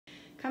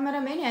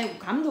카메라맨이 아니고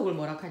감독을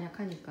뭐라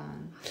하냐니까.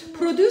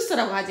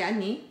 프로듀서라고 하지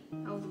않니?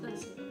 I was gonna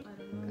say that, I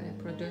don't know. 그래,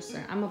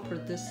 producer. I'm a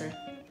producer.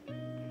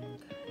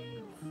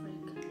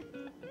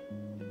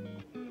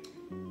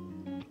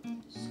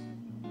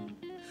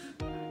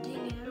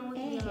 Dang it, I don't want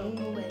the yellow.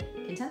 Go away.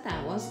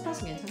 괜찮다.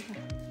 원스팟은 괜찮다.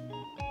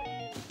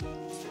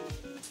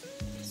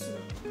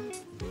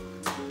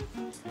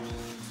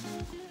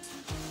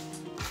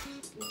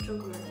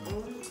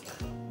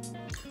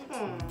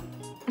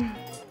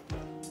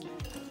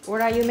 What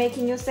are you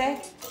making, you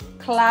said?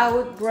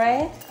 Cloud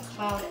bread?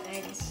 Cloud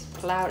eggs.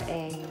 Cloud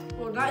egg.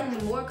 Well, not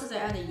anymore because I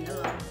added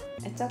yellow.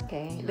 It's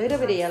okay. A little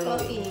bit of yellow.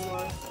 Fluffy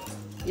anymore.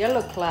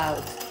 Yellow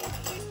cloud.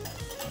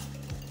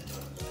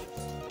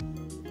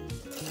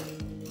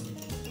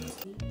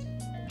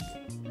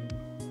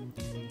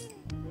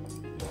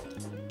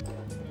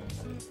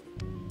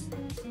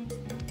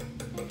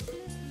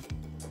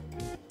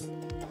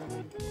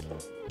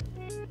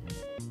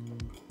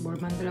 뭘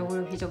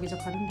만들려고 휘적휘적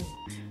하는데?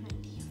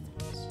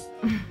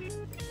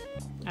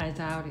 I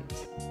doubt it.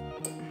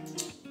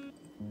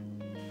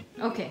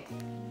 Okay.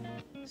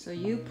 So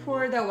you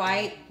pour the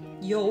white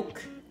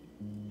yolk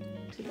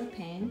to the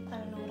pan. I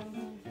don't know what I'm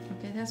doing.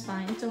 Okay, that's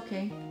fine. It's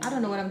okay. I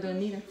don't know what I'm doing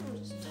neither. I'm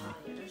just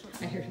tired or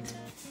something. I heard it.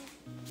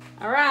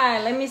 All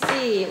right, let me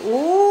see.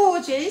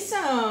 Ooh,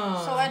 Jason.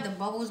 So I had the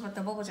bubbles, but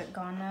the bubbles are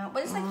gone now.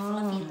 But it's like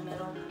fluffy in the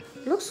middle.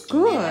 Looks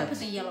And then I good. put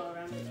the yellow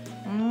around it.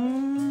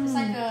 Mm. It's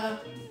like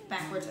a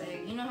backwards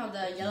egg. You know how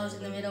the yellow's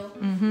in the middle,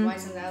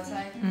 white's on the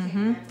outside? It's like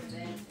a backwards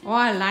egg. Oh,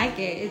 I like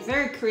it. It's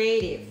very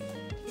creative.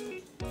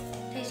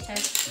 Taste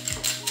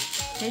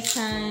test. Taste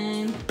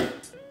time.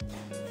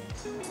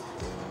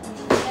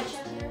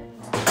 Ketchup here?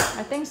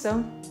 I think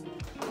so.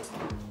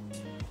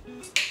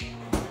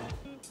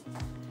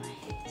 I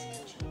hate this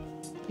ketchup.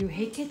 You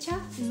hate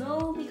ketchup?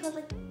 No, because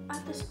like I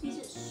have to squeeze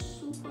it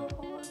super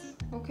hard.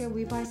 Okay,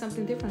 we buy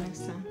something different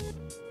next time.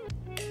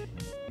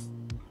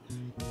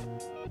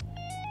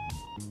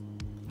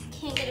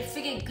 Can't get it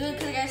freaking good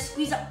because I gotta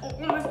squeeze out all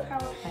my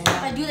power. I If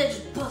know. I do that,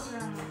 just bust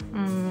around.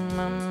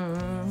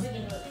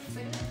 Freaking good.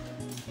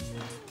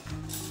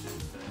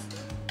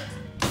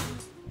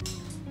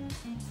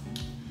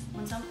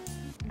 Want some?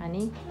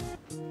 아니.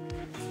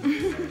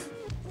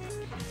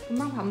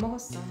 금방 밥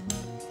먹었어.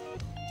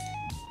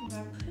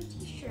 I'm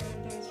pretty sure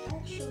there's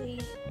actually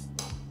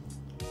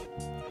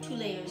 2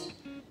 layers.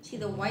 See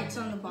the whites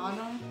on the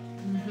bottom?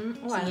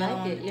 Oh, I yellow like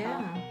on it. the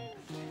Yeah.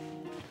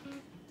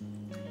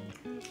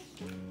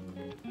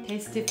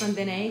 Tastes different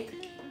than egg.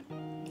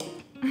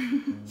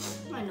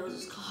 My nose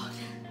is clogged.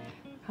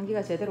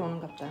 감기가 제대로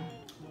오는갑다.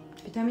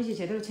 비타민 C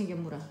제대로 챙겨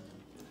물어.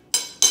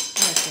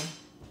 알았어.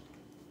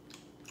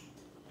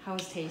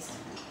 How's taste?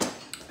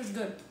 It's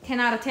good. 10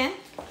 out of 10?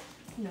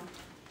 No.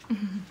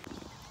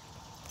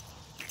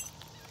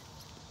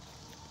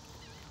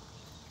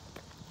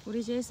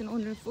 우리 제이슨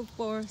오늘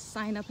풋볼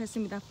사인업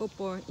했습니다.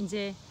 풋볼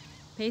이제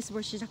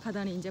베이스볼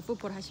시작하더니 이제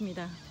풋볼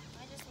하십니다.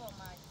 I just want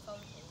my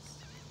phone case.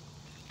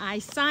 I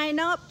sign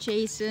up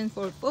Jason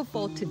for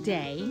football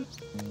today. I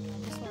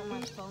just want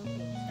my phone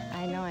case.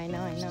 I know.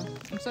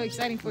 I'm so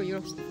excited for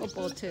your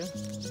football too.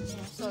 Yeah,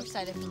 I'm so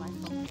excited for my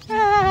phone.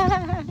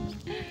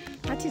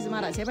 다치지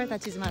마라. 제발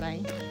다치지 마라.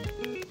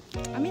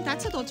 아니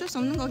다쳐도 어쩔 수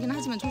없는 거긴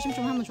하지만 조심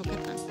좀 하면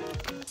좋겠다.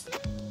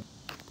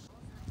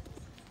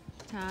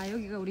 자,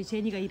 여기가 우리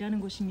제니가 일하는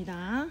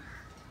곳입니다.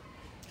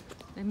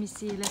 Let me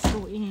see. Let's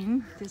go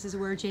in. This is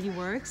where Jenny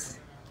works.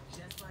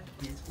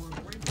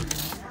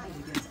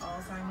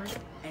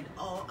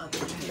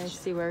 Let's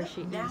see where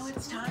she Now is.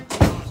 it's time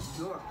to use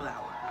your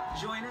flour.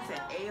 Join us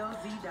at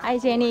AOZ.org/walk. Hi,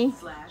 Jenny.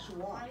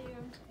 Are you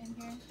in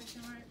here,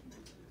 Christian Mark?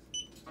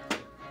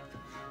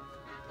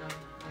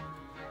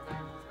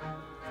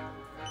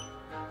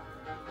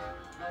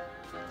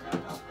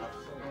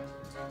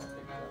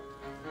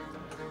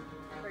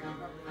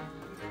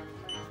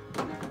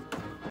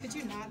 Could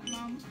you not,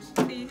 Mom?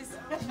 Please?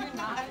 Could you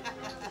not?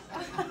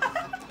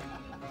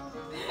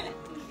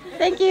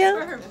 Thank you.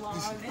 For her vlog.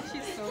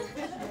 She's so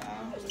good.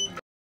 Yeah.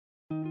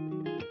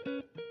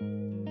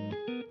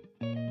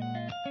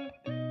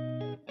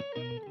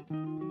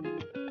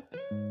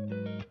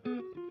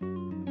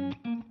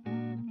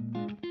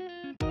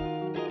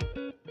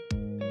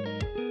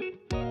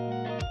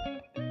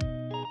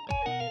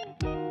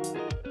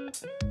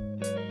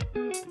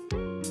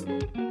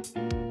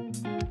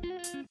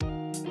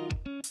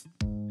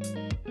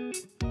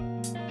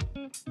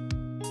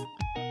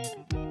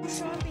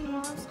 Shopping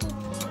monster.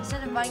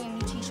 Instead of buying a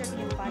new t-shirt, you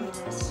can buy me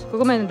this.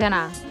 그거면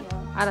되나?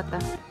 알았다.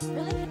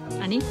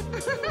 Really? 아니?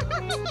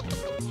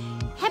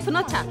 해프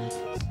넣자.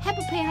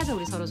 해프페이 하자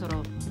우리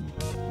서로.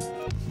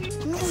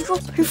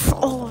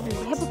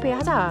 해프페이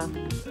하자.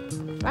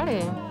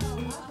 빨리.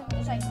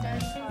 It's like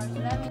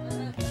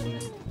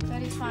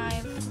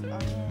 35 on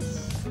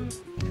this.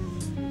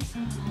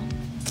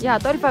 야,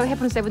 35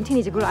 해프는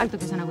 17이지. 그걸 아직도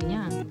계산하고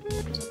있냐?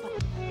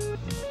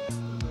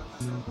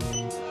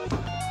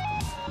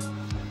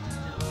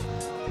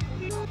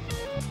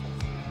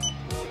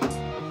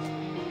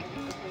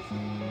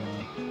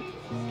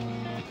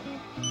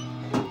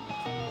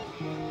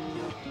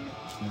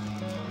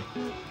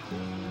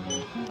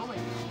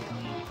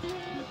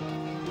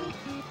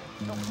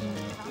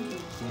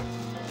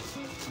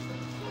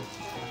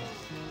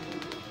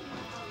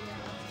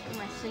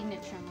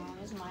 signature, Mom.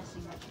 This is my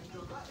signature.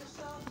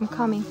 I'm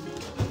coming.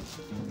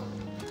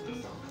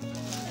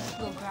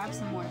 Go grab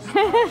some more.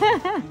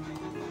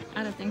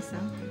 I don't think so.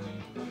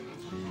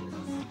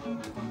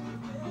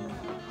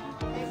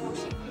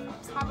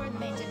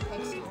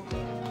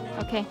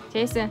 오케이,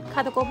 제이슨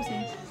카드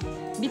꼽으세요.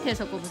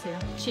 밑에서 꼽으세요.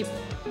 칩.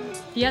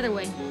 The other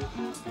way.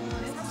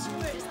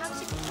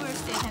 39불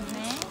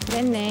했네.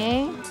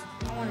 그랬네.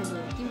 I want to do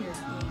it. Give me this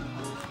game.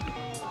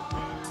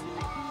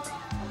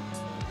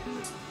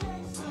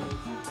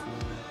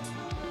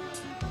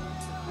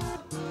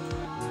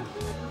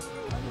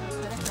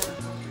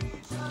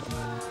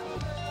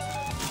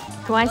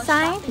 Do I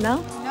sign?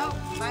 No? No,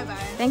 bye bye.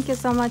 Thank you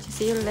so much.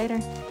 See you later.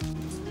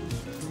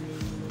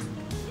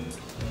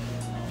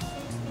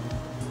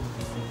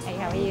 Hey,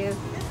 how are you?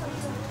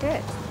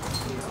 Good. Did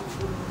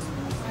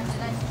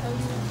I tell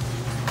you?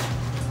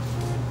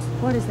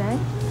 What is that?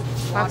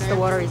 Perhaps the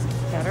water is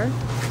better.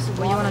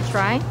 What you want to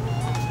try?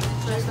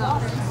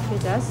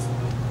 It does.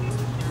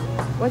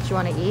 What you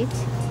want to eat?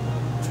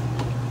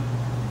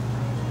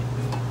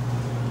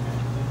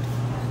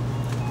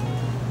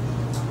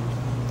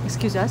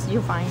 Excuse us,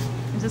 you're fine.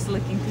 I'm just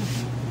looking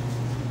through.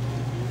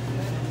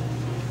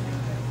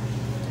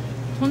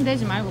 손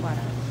대지 말고 봐라.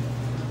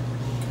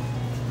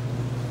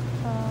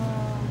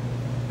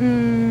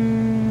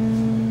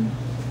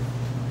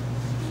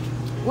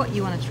 What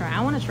you want to try?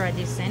 I want to try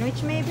this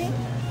sandwich maybe.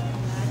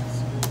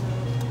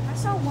 I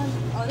saw one.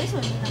 Oh, this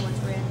one was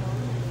random.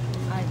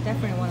 I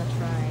definitely want to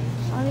try.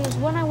 Oh, there's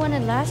one I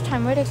wanted last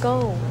time. Where'd it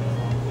go?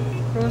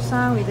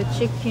 Croissant with the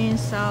chicken,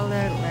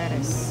 salad,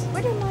 lettuce.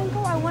 Where did mine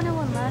go? I wanted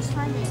one last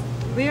time.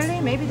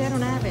 Really? Maybe they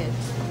don't have it.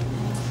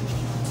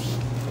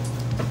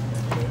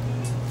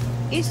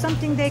 Eat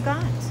something they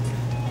got.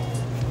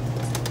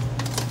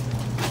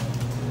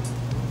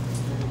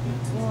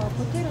 와,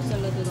 포테이토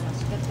샐러드도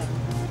맛있겠다.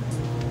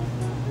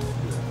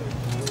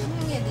 I'm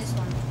gonna get this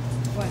one.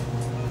 What?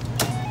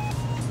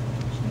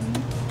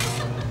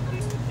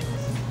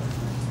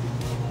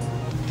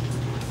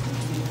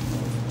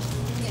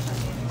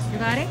 You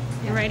got it?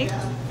 You ready? I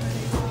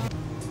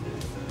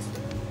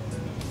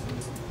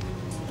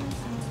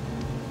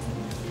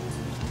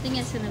think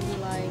it's gonna be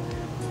like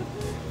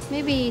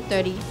maybe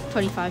 $30,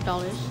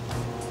 $25.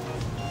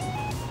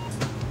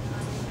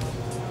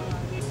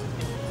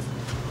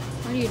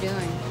 What are you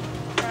doing?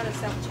 Try to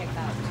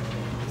self-checkout.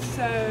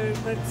 So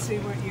let's see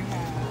what you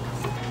have.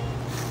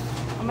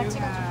 엄마 You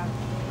찍어줘. have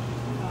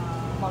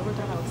엄마 얼굴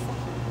들어가고 있어.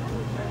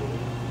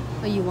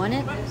 Oh, you want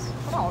it?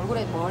 그럼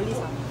얼굴에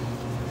멀리서.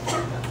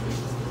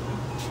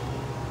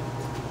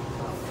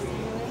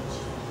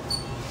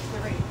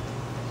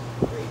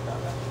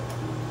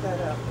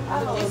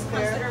 Just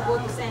consider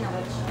one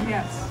sandwich.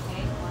 yes.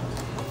 Okay.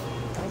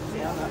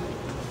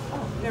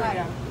 There we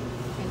go.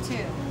 And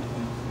two.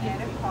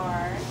 Add a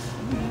card.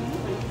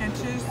 And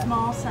 2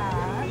 small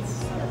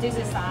sides. This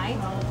is side.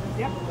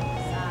 Yep.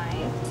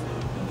 Side.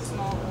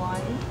 Small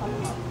one.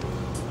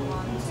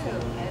 1, 2.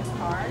 Add a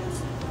card.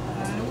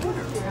 And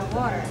water. And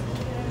water.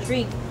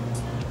 Drink.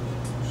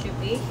 Should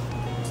be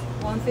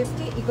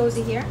 150. It goes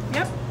in here.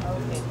 Yep.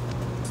 Okay.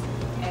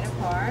 Add a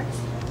card.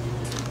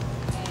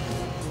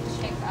 And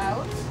check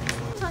out.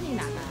 천이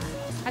나가.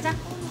 가자.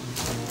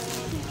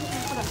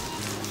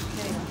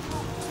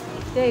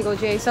 There you go,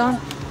 Jason.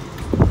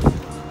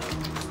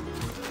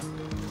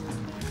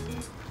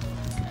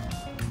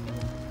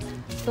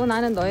 또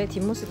나는 너의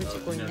뒷모습을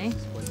찍고 있네.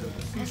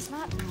 It's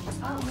not.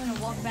 Oh, I'm gonna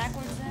walk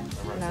backwards then.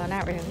 No,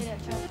 not really.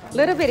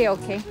 Little bit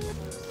okay.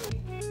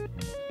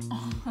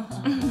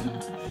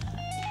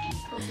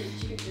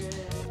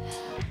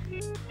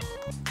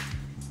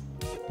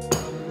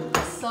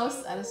 So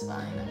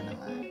satisfying. I'm gonna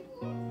lie.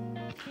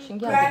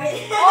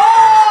 신기하긴.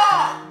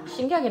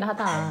 신기하긴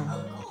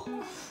하다.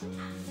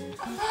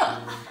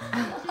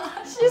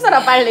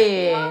 씻어라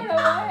빨리.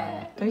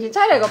 정신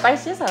차려 이거 빨리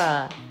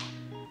씻어라.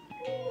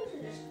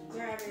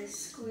 Grab it,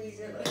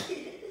 squeeze it.